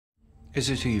Is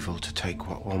it evil to take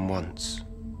what one wants?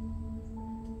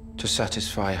 To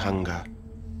satisfy hunger,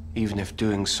 even if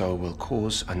doing so will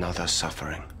cause another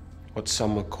suffering? What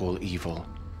some would call evil,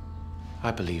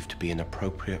 I believe to be an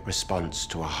appropriate response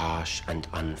to a harsh and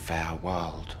unfair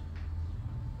world.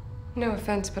 No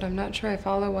offense, but I'm not sure I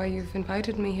follow why you've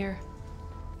invited me here.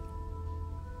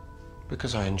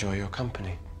 Because I enjoy your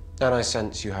company. And I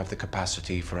sense you have the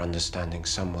capacity for understanding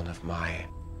someone of my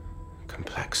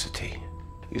complexity.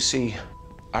 You see,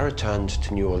 I returned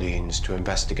to New Orleans to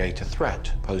investigate a threat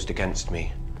posed against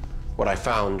me. What I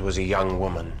found was a young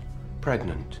woman,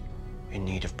 pregnant, in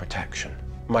need of protection.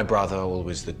 My brother,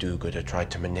 always the do-gooder, tried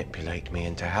to manipulate me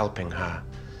into helping her.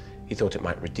 He thought it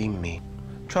might redeem me.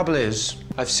 Trouble is,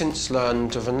 I've since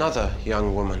learned of another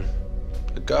young woman.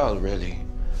 A girl, really.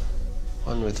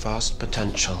 One with vast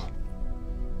potential.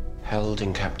 Held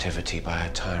in captivity by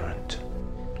a tyrant.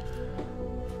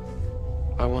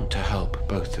 I want to help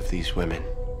both of these women.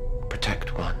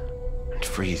 Protect one and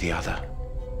free the other.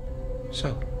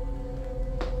 So,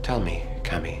 tell me,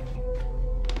 Cami,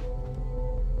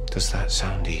 does that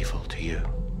sound evil to you?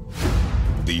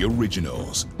 The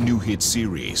Originals, new hit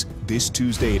series, this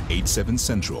Tuesday at 8/7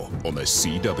 Central on the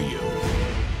CW.